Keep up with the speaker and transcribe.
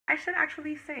I should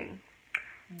actually sing.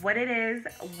 What it is,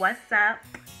 what's up?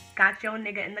 Got your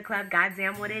nigga in the club,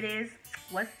 goddamn what it is.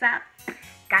 What's up?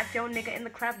 Got your nigga in the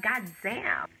club,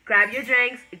 goddamn. Grab your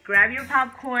drinks, grab your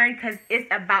popcorn, cause it's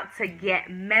about to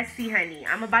get messy, honey.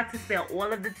 I'm about to spill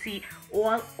all of the tea,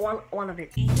 all of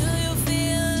it. Do you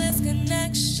feel this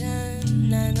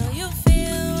connection? I know you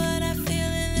feel what I feel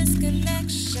in this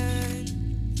connection.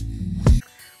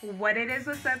 What it is,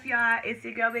 what's up, y'all? It's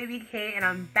your girl, Baby K, and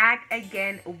I'm back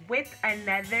again with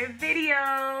another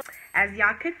video. As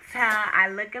y'all could tell, I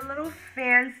look a little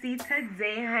fancy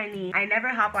today, honey. I never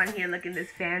hop on here looking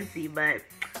this fancy, but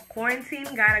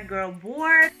quarantine got a girl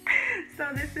bored. So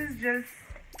this is just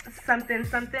something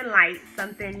light,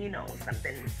 something, you know,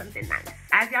 something nice.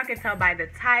 As y'all can tell by the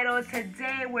title,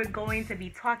 today we're going to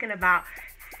be talking about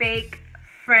fake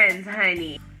friends,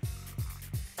 honey.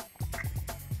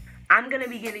 I'm gonna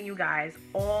be giving you guys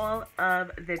all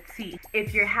of the tea.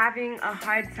 If you're having a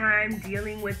hard time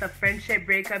dealing with a friendship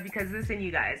breakup, because listen, you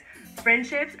guys,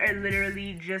 friendships are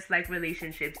literally just like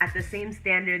relationships, at the same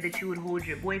standard that you would hold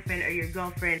your boyfriend or your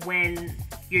girlfriend. When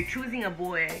you're choosing a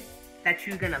boy that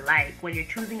you're gonna like, when you're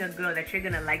choosing a girl that you're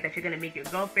gonna like, that you're gonna make your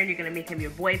girlfriend, you're gonna make him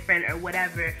your boyfriend or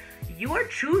whatever, you're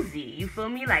choosy, you feel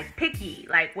me? Like picky.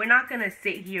 Like, we're not gonna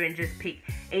sit here and just pick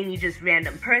any just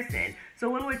random person. So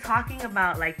when we're talking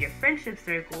about like your friendship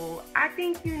circle, I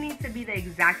think you need to be the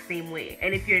exact same way.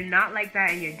 And if you're not like that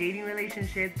in your dating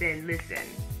relationship, then listen,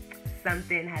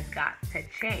 something has got to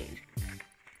change.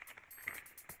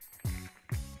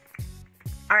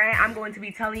 Alright, I'm going to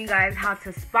be telling you guys how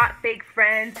to spot fake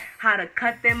friends, how to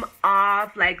cut them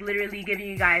off, like literally giving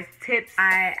you guys tips.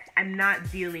 I'm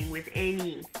not dealing with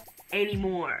any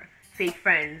more fake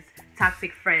friends,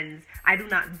 toxic friends. I do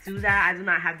not do that. I do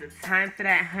not have the time for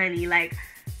that, honey. Like,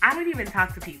 I don't even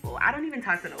talk to people. I don't even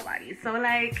talk to nobody. So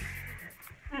like,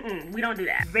 we don't do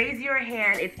that. Raise your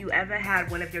hand if you ever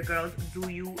had one of your girls do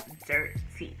you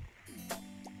dirty.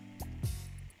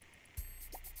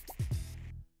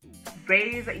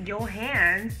 Raise your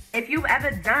hand if you've ever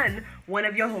done one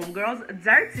of your homegirls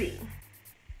dirty.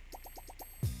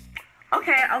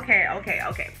 Okay.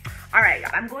 All right,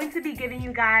 I'm going to be giving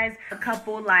you guys a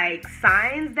couple like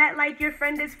signs that like your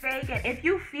friend is fake, and if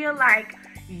you feel like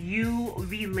you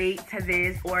relate to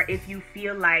this, or if you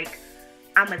feel like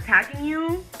I'm attacking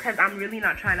you, because I'm really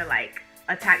not trying to like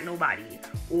attack nobody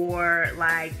or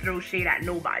like throw shade at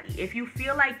nobody. If you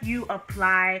feel like you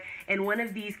apply in one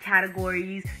of these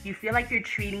categories, you feel like you're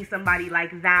treating somebody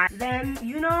like that, then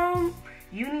you know,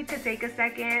 you need to take a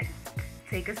second,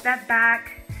 take a step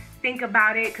back, think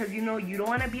about it, because you know you don't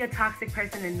want to be a toxic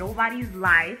person in nobody's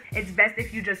life. It's best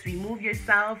if you just remove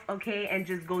yourself, okay, and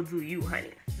just go do you,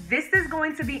 honey. This is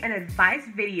going to be an advice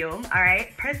video, all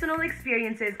right? Personal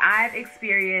experiences. I've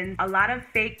experienced a lot of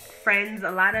fake friends,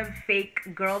 a lot of fake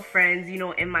girlfriends, you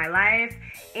know, in my life.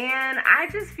 And I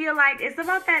just feel like it's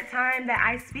about that time that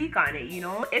I speak on it, you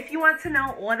know? If you want to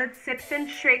know all the tips and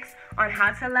tricks on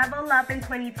how to level up in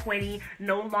 2020,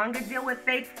 no longer deal with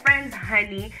fake friends,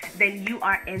 honey, then you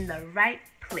are in the right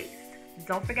place.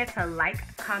 Don't forget to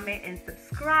like, comment, and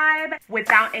subscribe.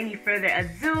 Without any further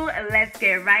ado, let's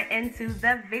get right into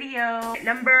the video.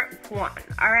 Number one,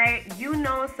 all right? You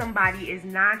know somebody is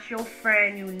not your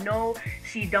friend. You know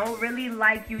she don't really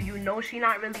like you. You know she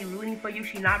not really rooting for you.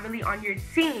 She not really on your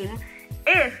team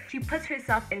if she puts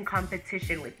herself in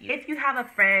competition with you. If you have a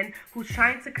friend who's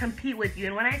trying to compete with you,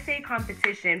 and when I say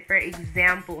competition, for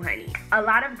example, honey, a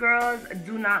lot of girls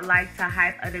do not like to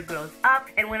hype other girls up.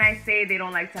 And when I say they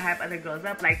don't like to hype other girls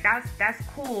up, like that's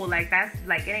cool. Like that's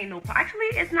like, it ain't no problem.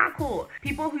 Actually, it's not cool.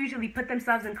 People who usually put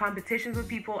themselves in competitions with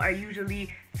people are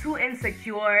usually too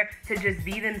insecure to just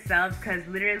be themselves, because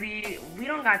literally we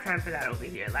don't got time for that over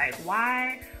here. Like,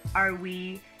 why are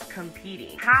we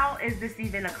competing? How is this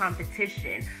even a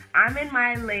competition? I'm in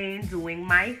my lane doing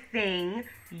my thing.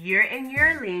 You're in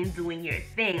your lane doing your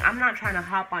thing. I'm not trying to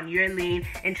hop on your lane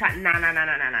and try. Nah.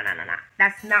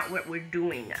 That's not what we're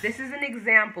doing. This is an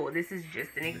example. This is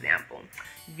just an example.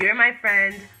 You're my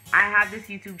friend. I have this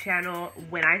YouTube channel.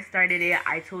 When I started it,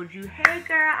 I told you, hey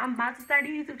girl, I'm about to start a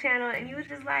YouTube channel. And you was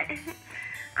just like,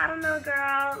 I don't know,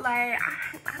 girl. Like,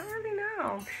 I don't really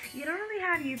know. You don't really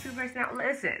have YouTubers now.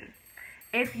 Listen,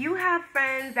 if you have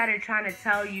friends that are trying to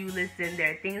tell you, listen,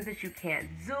 there are things that you can't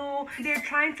do, they're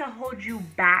trying to hold you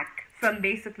back from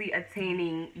basically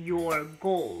attaining your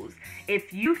goals.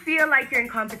 If you feel like you're in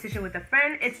competition with a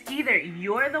friend, it's either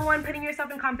you're the one putting yourself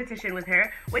in competition with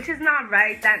her, which is not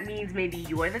right. That means maybe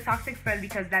you're the toxic friend,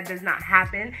 because that does not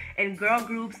happen in girl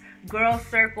groups, girl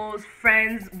circles,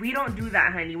 friends. We don't do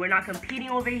that, honey. We're not competing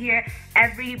over here.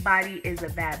 Everybody is a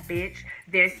bad bitch.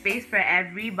 There's space for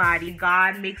everybody.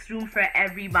 God makes room for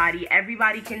everybody.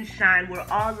 Everybody can shine. We're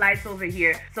all lights over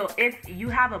here. So if you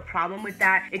have a problem with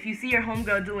that, if you see your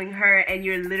homegirl doing her and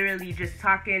you're literally just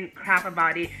talking crap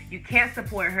about it, you can't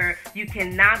support her, you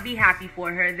cannot be happy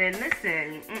for her, then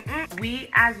listen, we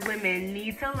as women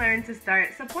need to learn to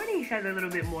start supporting each other a little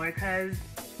bit more, because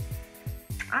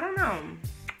I don't know.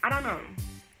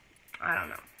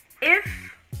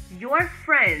 If your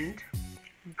friend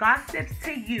gossips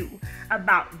to you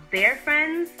about their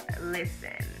friends,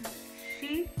 listen,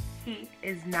 he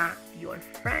is not your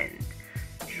friend.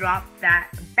 Drop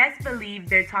that. Best believe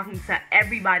they're talking to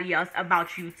everybody else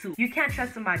about you too. You can't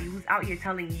trust somebody who's out here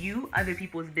telling you other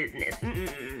people's business.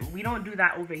 We don't do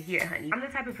that over here, honey. I'm the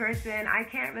type of person, I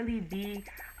can't really be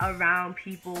around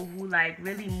people who like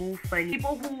really move funny.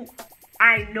 People who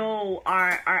I know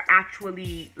are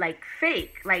actually like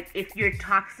fake. Like if you're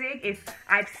toxic, if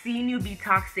I've seen you be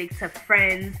toxic to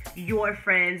friends, your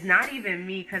friends, not even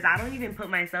me, because I don't even put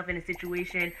myself in a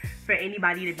situation for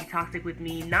anybody to be toxic with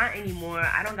me. Not anymore.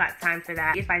 I don't got time for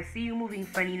that. If I see you moving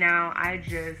funny now, I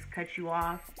just cut you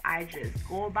off. I just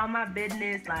go about my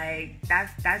business. Like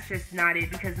that's just not it,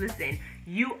 because listen,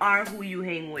 you are who you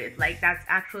hang with. Like that's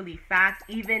actually facts.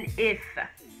 Even if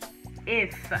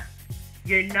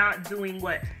you're not doing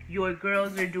what your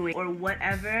girls are doing or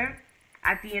whatever,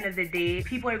 at the end of the day,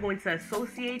 people are going to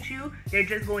associate you. They're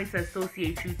just going to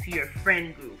associate you to your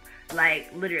friend group.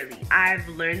 Like literally, I've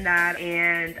learned that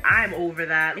and I'm over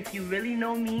that. If you really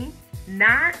know me,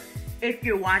 not if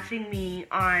you're watching me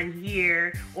on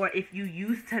here, or if you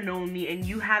used to know me and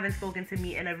you haven't spoken to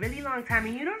me in a really long time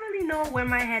and you don't really know where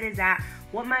my head is at,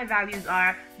 what my values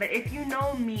are. But if you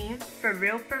know me, for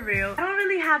real, I don't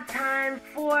really have time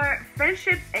for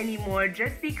friendships anymore,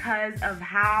 just because of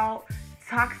how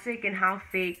toxic and how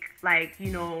fake, like,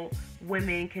 you know,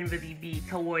 women can really be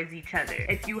towards each other.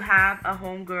 If you have a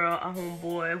homegirl, a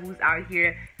homeboy who's out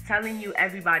here telling you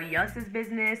everybody else's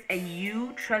business and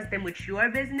you trust them with your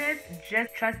business,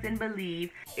 just trust and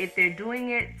believe if they're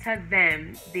doing it to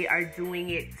them, they are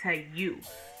doing it to you.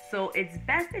 So it's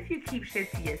best if you keep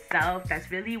shit to yourself. That's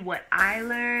really what I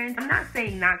learned. I'm not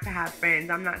saying not to have friends.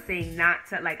 I'm not saying not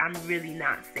to, like, I'm really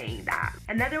not saying that.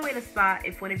 Another way to spot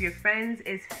if one of your friends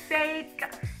is fake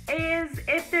is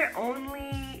if they're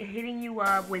only hitting you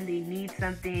up when they need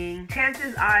something.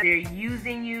 Chances are they're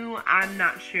using you. I'm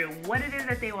not sure what it is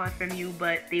that they want from you,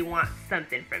 but they want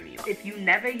something from you. If you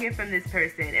never hear from this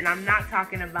person, and I'm not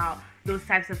talking about those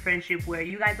types of friendship where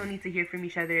you guys don't need to hear from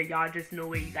each other, y'all just know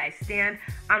where you guys stand.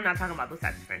 I'm not talking about those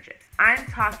types of friendships. I'm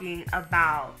talking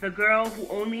about the girl who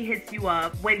only hits you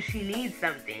up when she needs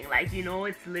something. Like, you know,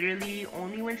 it's literally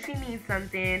only when she needs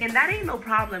something. And that ain't no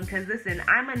problem, because listen,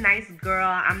 I'm a nice girl.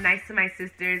 I'm nice to my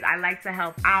sisters. I like to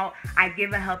help out. I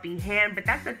give a helping hand. But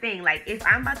that's the thing, like, if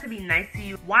I'm about to be nice to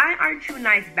you, why aren't you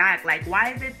nice back? Like,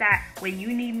 why is it that when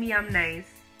you need me, I'm nice,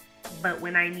 but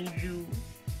when I need you,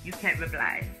 you can't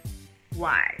reply?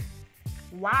 Why?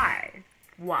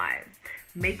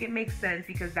 Make it make sense,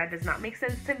 because that does not make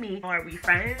sense to me. Are we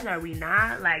friends? Are we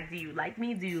not? Like, do you like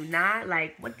me? Do you not?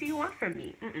 Like, what do you want from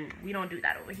me? We don't do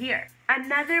that over here.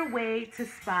 Another way to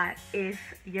spot if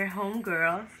your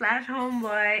homegirl /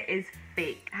 homeboy is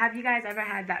fake. Have you guys ever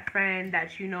had that friend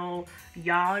that, you know,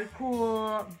 y'all are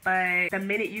cool, but the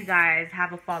minute you guys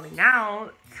have a falling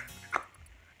out,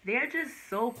 they're just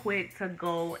so quick to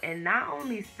go and not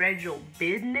only spread your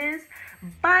business,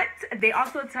 but they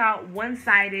also tell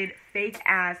one-sided fake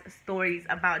ass stories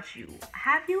about you.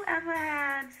 Have you ever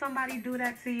had somebody do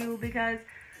that to you? Because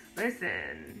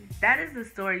listen, that is the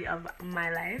story of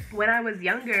my life. When I was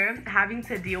younger, having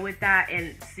to deal with that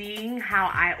and seeing how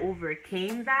I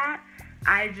overcame that,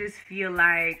 I just feel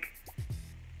like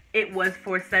it was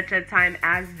for such a time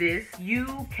as this.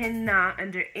 You cannot,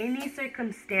 under any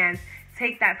circumstance,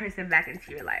 take that person back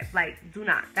into your life. Like, do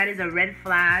not. That is a red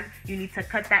flag. You need to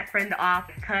cut that friend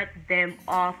off. Cut them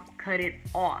off. Cut it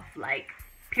off. Like,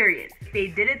 period. If they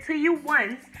did it to you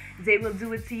once, they will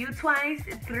do it to you twice,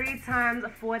 3 times,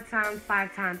 4 times,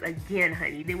 5 times again,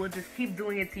 honey. They will just keep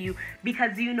doing it to you,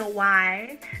 because do you know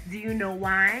why? Do you know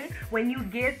why? When you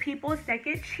give people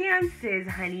second chances,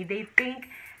 honey, they think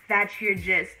that you're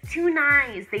just too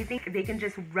nice. They think they can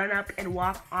just run up and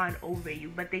walk on over you,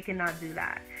 but they cannot do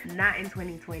that. Not in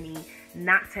 2020,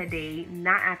 not today,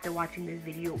 not after watching this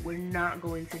video. We're not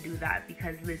going to do that,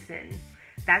 because listen,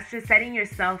 that's just setting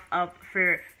yourself up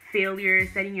for failure,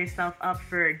 setting yourself up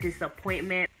for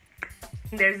disappointment.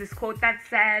 There's this quote that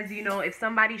says, you know, if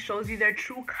somebody shows you their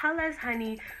true colors,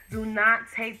 honey, do not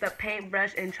take the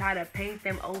paintbrush and try to paint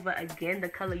them over again the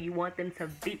color you want them to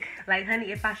be. Like,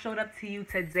 honey, if I showed up to you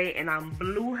today and I'm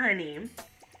blue, honey,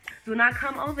 Do not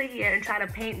come over here and try to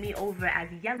paint me over as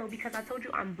yellow, because I told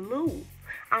you I'm blue.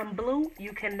 I'm blue.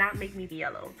 You cannot make me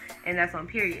yellow. And that's on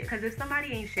period. Because if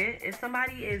somebody ain't shit, if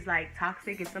somebody is like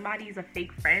toxic, if somebody is a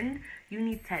fake friend, you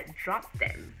need to drop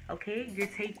them, okay? You're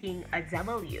taking a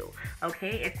W,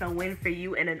 okay? It's a win for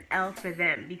you and an L for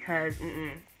them, because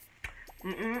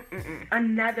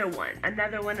another one.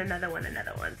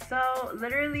 So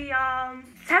literally,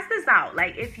 test this out.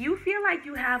 Like, if you feel like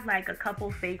you have like a couple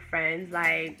fake friends,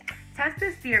 like, test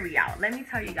this theory out. Let me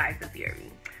tell you guys the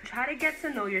theory. Try to get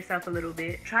to know yourself a little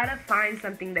bit. Try to find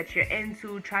something that you're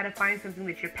into. Try to find something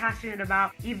that you're passionate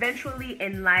about. Eventually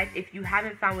in life, if you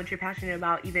haven't found what you're passionate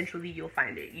about, eventually you'll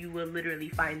find it. You will literally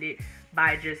find it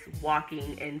by just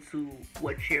walking into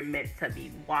what you're meant to be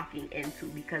walking into,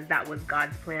 because that was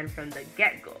God's plan from the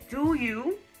get-go. Do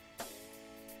you,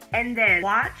 and then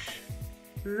watch,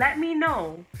 let me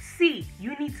know, see,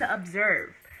 you need to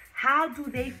observe. How do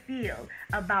they feel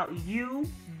about you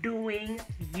doing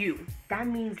you? That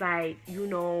means, like, you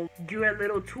know, you're a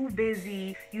little too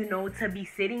busy, you know, to be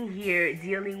sitting here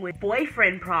dealing with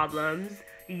boyfriend problems.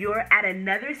 You're at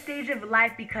another stage of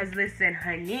life, because listen,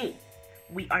 honey,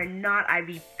 we are not, I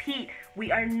repeat,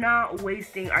 we are not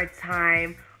wasting our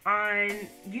time on,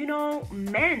 you know,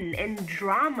 men and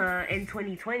drama in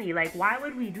 2020. Like, why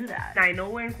would we do that? I know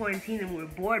we're in quarantine and we're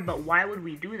bored, but why would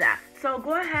we do that? So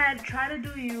go ahead, try to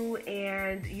do you.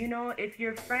 And you know, if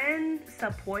your friend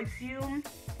supports you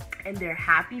and they're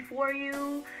happy for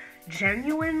you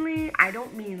genuinely, I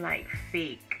don't mean like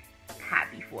fake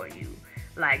happy for you,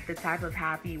 like the type of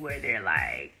happy where they're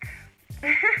like,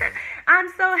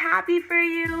 I'm so happy for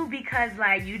you because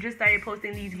like you just started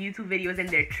posting these YouTube videos and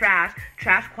they're trash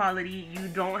quality. You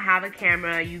don't have a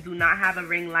camera, you do not have a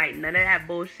ring light, none of that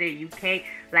bullshit. You can't,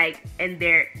 like, and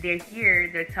they're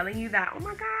here, they're telling you that, oh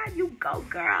my God, you go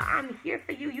girl, I'm here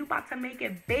for you, you about to make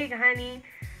it big, honey.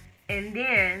 And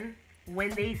then when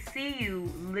they see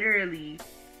you literally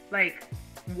like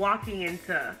walking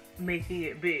into making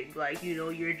it big, like, you know,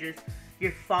 you're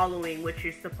following what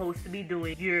you're supposed to be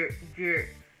doing. You're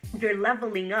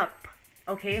leveling up.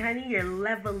 Okay, honey? You're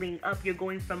leveling up. You're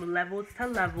going from levels to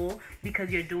level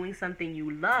because you're doing something you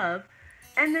love.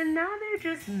 And then now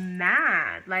they're just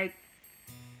mad. Like,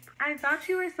 I thought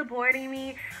you were supporting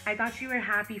me. I thought you were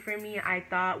happy for me. I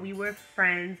thought we were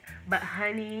friends. But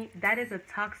honey, that is a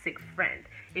toxic friend.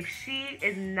 If she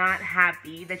is not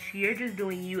happy that you're just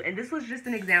doing you, and this was just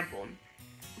an example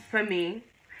for me,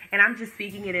 and I'm just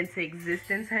speaking it into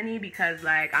existence, honey, because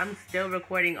like I'm still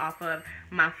recording off of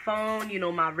my phone. You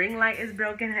know, my ring light is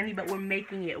broken, honey, but we're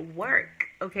making it work,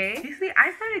 okay? You see,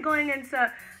 I started going into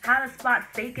how to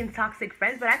spot fake and toxic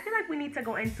friends, but I feel like we need to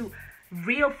go into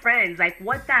real friends, like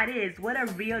what that is, what a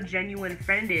real genuine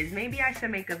friend is. Maybe I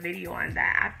should make a video on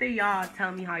that. After y'all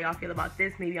tell me how y'all feel about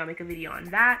this, maybe I'll make a video on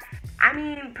that. I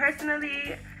mean,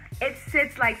 personally, it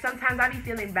sits like sometimes I be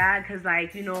feeling bad because,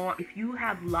 like, you know, if you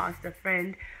have lost a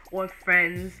friend or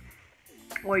friends,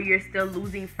 or you're still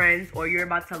losing friends, or you're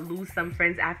about to lose some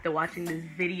friends after watching this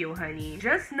video, honey,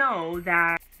 just know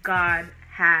that God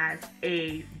has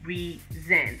a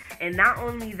reason. And not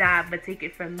only that, but take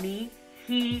it from me,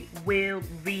 He will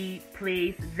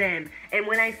replace them. And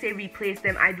when I say replace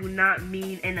them, I do not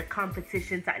mean in a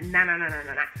competition.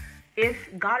 Nah. If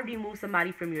God removes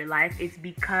somebody from your life, it's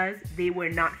because they were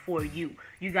not for you.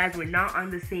 You guys were not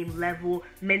on the same level,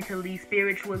 mentally,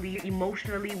 spiritually,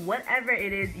 emotionally, whatever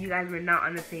it is, you guys were not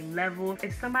on the same level.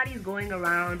 If somebody's going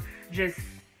around just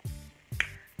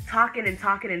talking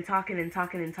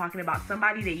about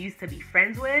somebody they used to be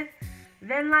friends with,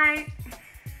 then like,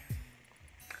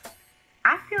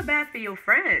 I feel bad for your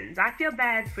friends. I feel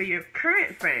bad for your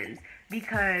current friends,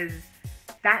 because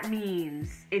that means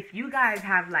if you guys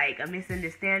have like a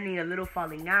misunderstanding, a little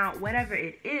falling out, whatever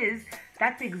it is,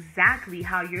 that's exactly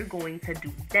how you're going to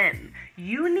do them.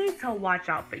 You need to watch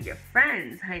out for your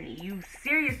friends, honey. You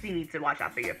seriously need to watch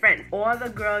out for your friends. All the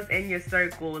girls in your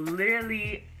circle,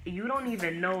 literally, you don't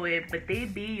even know it, but they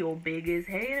be your biggest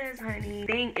haters, honey.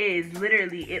 Thing is,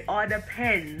 literally, it all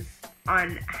depends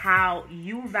on how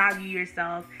you value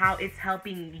yourself, how it's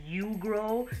helping you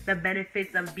grow, the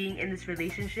benefits of being in this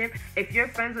relationship. If you're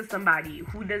friends with somebody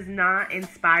who does not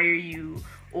inspire you,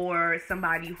 or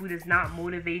somebody who does not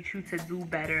motivate you to do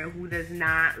better, who does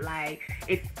not like,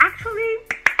 I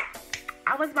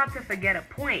was about to forget a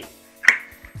point.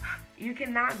 You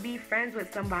cannot be friends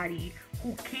with somebody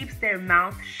who keeps their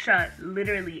mouth shut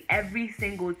literally every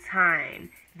single time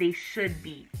they should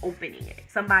be opening it.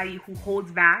 Somebody who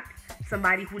holds back,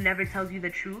 somebody who never tells you the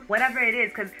truth, whatever it is.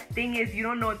 Because thing is, you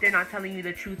don't know if they're not telling you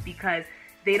the truth because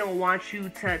they don't want you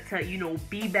to you know,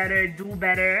 be better, do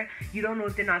better. You don't know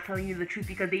if they're not telling you the truth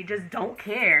because they just don't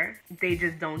care. They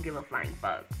just don't give a flying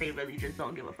fuck. They really just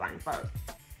don't give a flying fuck.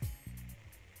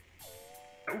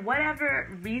 Whatever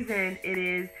reason it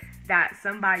is that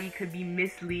somebody could be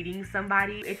misleading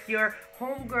somebody, if your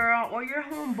homegirl or your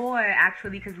homeboy,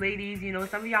 actually, because ladies, you know,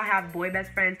 some of y'all have boy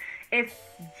best friends, if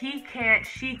she can't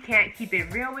keep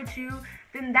it real with you,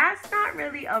 then that's not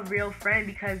really a real friend,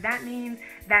 because that means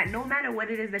that no matter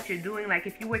what it is that you're doing, like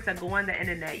if you were to go on the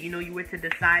internet, you know, you were to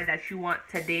decide that you want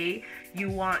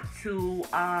to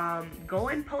go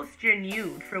and post your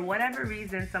nude, for whatever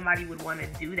reason somebody would want to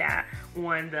do that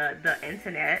on the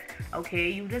internet, okay,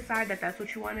 you decide that that's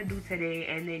what you want to do today,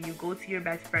 and then you go to your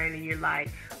best friend and you're like,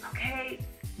 okay,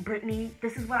 Brittany,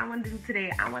 this is what I want to do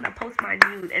today, I want to post my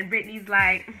nude, and Brittany's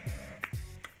like,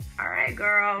 all right,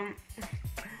 girl,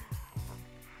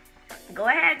 go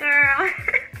ahead, girl.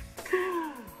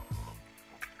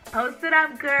 Post it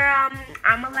up, girl.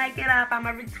 I'ma like it up.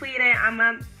 I'ma retweet it.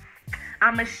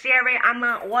 I'ma share it.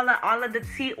 I'ma all of the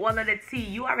tea.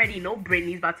 You already know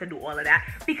Brittany's about to do all of that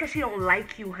because she don't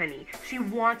like you, honey. She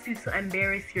wants you to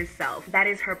embarrass yourself. That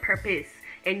is her purpose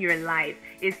in your life,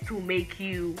 is to make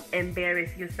you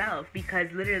embarrass yourself,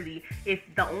 because literally, if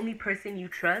the only person you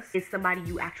trust is somebody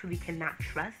you actually cannot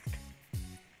trust,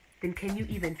 then can you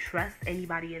even trust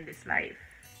anybody in this life?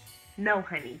 No,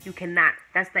 honey, you cannot.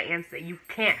 That's the answer. You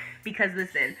can't. Because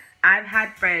listen, I've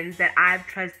had friends that I've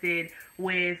trusted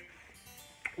with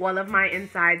all of my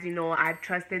insides, you know, I've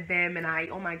trusted them, and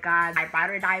oh my God, I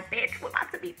ride or die, bitch. We're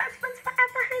about to be best friends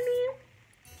forever, honey.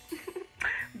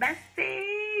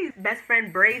 Besties. Best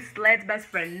friend bracelets, best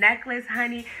friend necklace,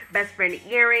 honey. Best friend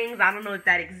earrings. I don't know if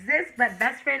that exists, but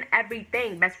best friend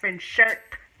everything. Best friend shirt,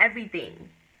 everything.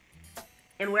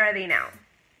 And where are they now?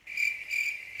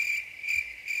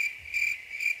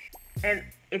 And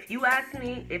if you ask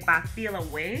me if I feel a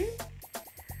way,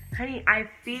 honey, I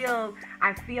feel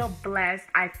blessed.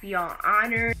 I feel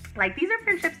honored. Like, these are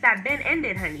friendships that have been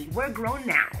ended, honey. We're grown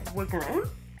now. We're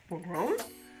grown.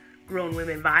 Grown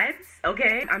women vibes,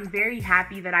 okay? I'm very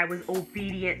happy that I was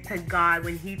obedient to God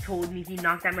when he told me, he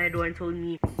knocked at my door and told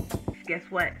me, guess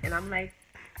what? And I'm like,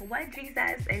 what,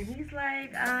 Jesus? And he's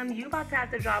like, you about to have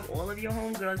to drop all of your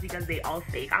homegirls because they all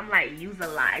fake. I'm like, you's a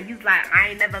lie. He's like, I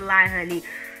ain't never lie, honey.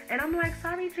 And I'm like,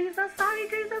 sorry, Jesus.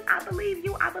 I believe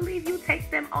you.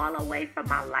 Take them all away from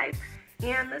my life.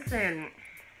 And listen,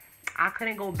 I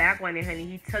couldn't go back on it, honey.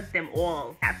 He took them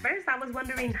all. At first, I was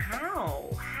wondering how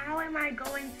am I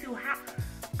going to,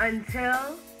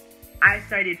 until I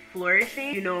started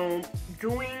flourishing, you know,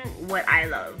 doing what I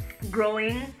love.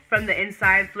 Growing from the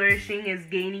inside. Flourishing is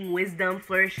gaining wisdom.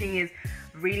 Flourishing is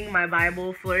reading my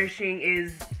Bible. Flourishing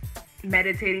is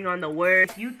meditating on the word.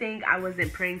 If you think I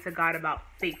wasn't praying to God about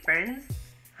fake friends,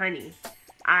 honey,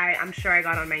 I'm sure I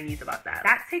got on my knees about that.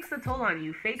 That takes a toll on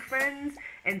you. Fake friends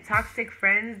and toxic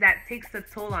friends, that takes a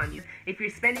toll on you. If you're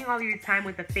spending all your time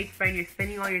with a fake friend, you're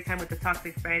spending all your time with a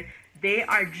toxic friend, they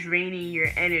are draining your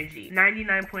energy.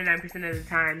 99.9% of the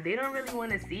time, they don't really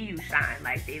want to see you shine.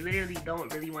 Like, they literally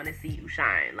don't really want to see you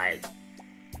shine. Like,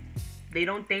 they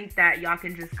don't think that y'all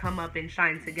can just come up and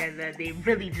shine together. They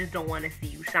really just don't want to see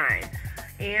you shine.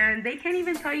 And they can't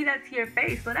even tell you that to your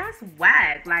face. So that's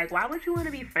whack. Like, why would you want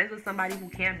to be friends with somebody who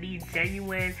can't be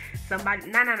genuine? Somebody,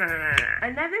 nah.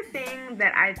 Another thing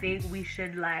that I think we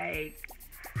should, like,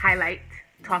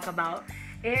 talk about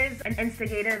is an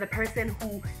instigator, the person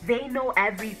who they know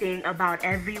everything about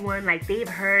everyone. Like, they've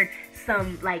heard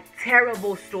some, like,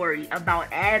 terrible story about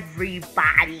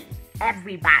everybody,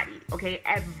 okay?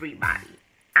 Everybody.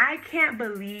 I can't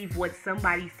believe what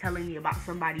somebody's telling me about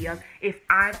somebody else if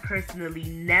I personally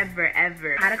never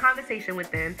ever had a conversation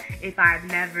with them, if I've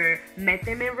never met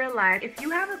them in real life. If you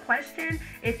have a question,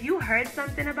 if you heard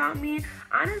something about me,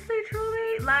 honestly,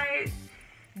 truly, like,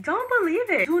 don't believe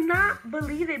it. Do not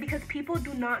believe it, because people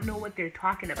do not know what they're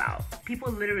talking about.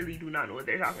 People literally do not know what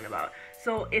they're talking about.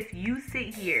 So if you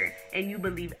sit here and you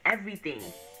believe everything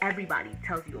everybody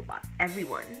tells you about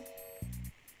everyone,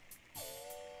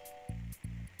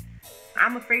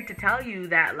 I'm afraid to tell you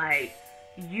that, like,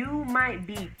 you might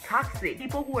be toxic.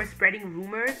 People who are spreading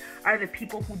rumors are the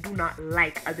people who do not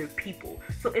like other people.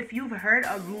 So if you've heard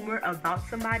a rumor about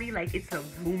somebody, like, it's a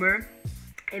rumor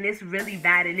and it's really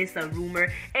bad and it's a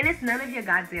rumor and it's none of your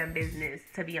goddamn business,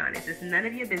 to be honest. It's none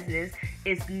of your business.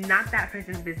 It's not that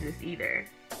person's business either.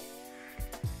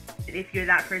 If you're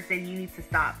that person, you need to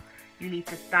stop. You need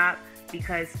to stop,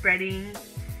 because spreading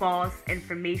false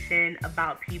information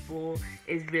about people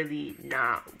is really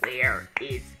not where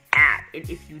it's at. And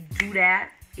if you do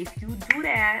that,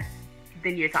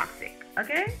 then you're toxic.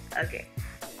 Okay?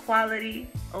 quality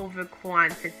over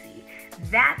quantity.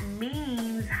 That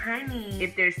means, honey,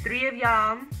 if there's 3 of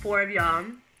y'all, 4 of y'all,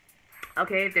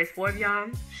 okay, if there's 4 of y'all,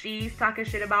 she's talking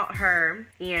shit about her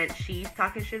and she's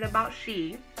talking shit about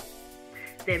she,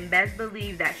 then best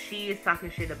believe that she is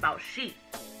talking shit about she.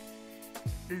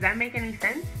 Does that make any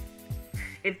sense?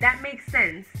 If that makes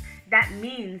sense, that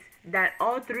means that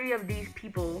all 3 of these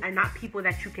people are not people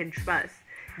that you can trust.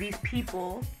 These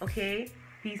people, okay,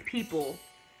 these people,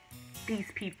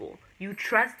 you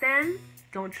trust them,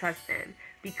 don't trust them,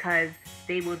 because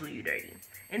they will do you dirty.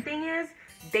 And thing is,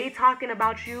 they talking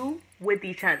about you with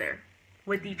each other,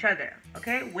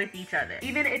 okay, with each other.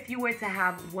 Even if you were to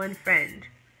have 1 friend,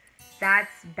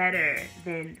 that's better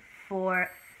than 4,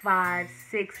 5,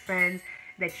 6 friends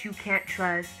that you can't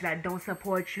trust, that don't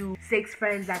support you, 6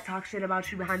 friends that talk shit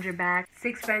about you behind your back,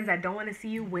 6 friends that don't want to see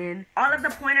you win. All of the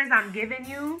pointers I'm giving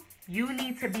you, you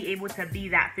need to be able to be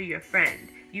that for your friend.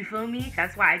 You feel me?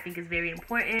 That's why I think it's very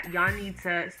important. Y'all need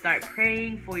to start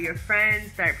praying for your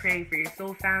friends, start praying for your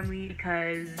soul family,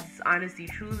 because honestly,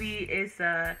 truly, it's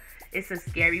a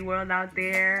scary world out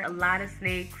there. A lot of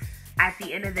snakes. At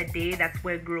the end of the day, that's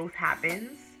where growth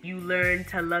happens. You learn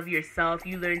to love yourself.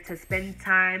 You learn to spend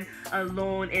time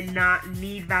alone and not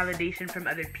need validation from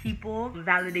other people,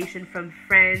 validation from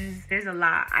friends. There's a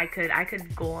lot. I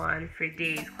could go on for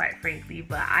days, quite frankly,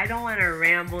 but I don't want to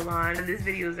ramble on. This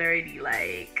video is already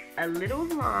like a little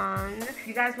long. If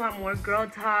you guys want more girl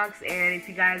talks, and if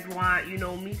you guys want, you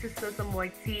know, me to spill some more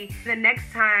tea, the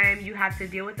next time you have to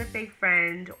deal with a fake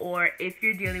friend, or if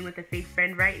you're dealing with a fake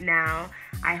friend right now,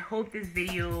 I hope this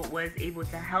video was able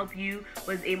to help you,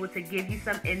 was able to give you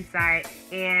some insight.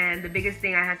 And the biggest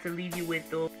thing I have to leave you with,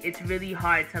 though, it's really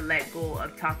hard to let go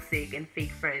of toxic and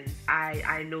fake friends.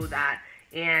 I know that.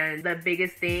 And the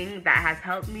biggest thing that has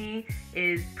helped me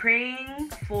is praying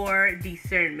for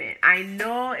discernment. I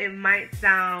know it might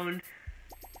sound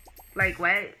like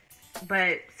what?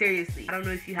 But seriously, I don't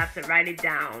know if you have to write it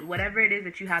down. Whatever it is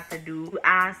that you have to do,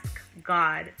 ask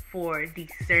God for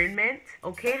discernment.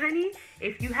 Okay, honey?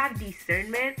 If you have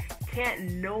discernment,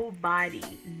 can't nobody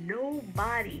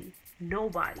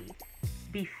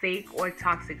be fake or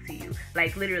toxic to you.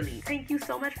 Like, literally. Thank you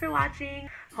so much for watching.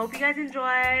 Hope you guys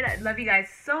enjoyed. Love you guys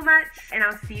so much. And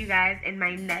I'll see you guys in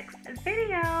my next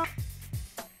video.